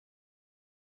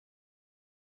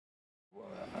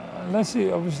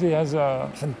Alessi obviously has a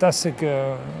fantastic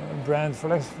brand,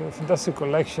 fantastic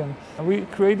collection. And we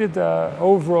created an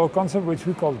overall concept which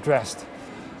we call dressed.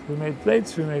 We made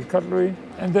plates, we made cutlery,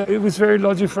 and it was very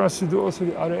logical for us to do also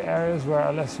the other areas where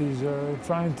Alessi is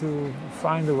trying to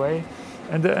find a way.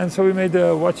 And so we made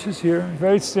the watches here,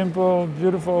 very simple,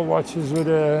 beautiful watches with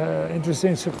an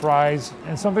interesting surprise,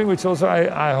 and something which also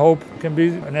I hope can be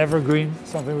an evergreen,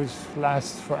 something which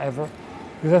lasts forever.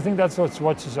 Because I think that's what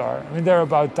watches are. I mean, they're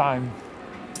about time,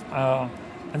 and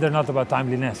they're not about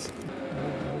timeliness.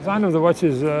 The design of the watch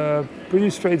is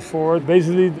pretty straightforward.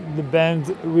 Basically, the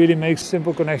band really makes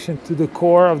simple connection to the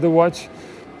core of the watch.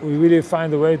 We really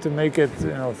find a way to make it,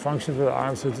 function for the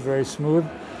arm, so it's very smooth.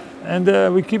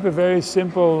 And we keep a very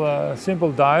simple,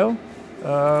 simple dial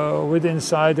with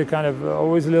inside a kind of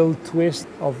always a little twist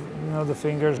of the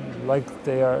fingers, like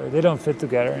they don't fit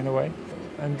together in a way.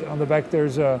 And on the back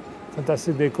there's a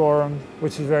fantastic decorum,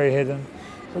 which is very hidden,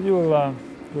 but you will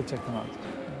check them out.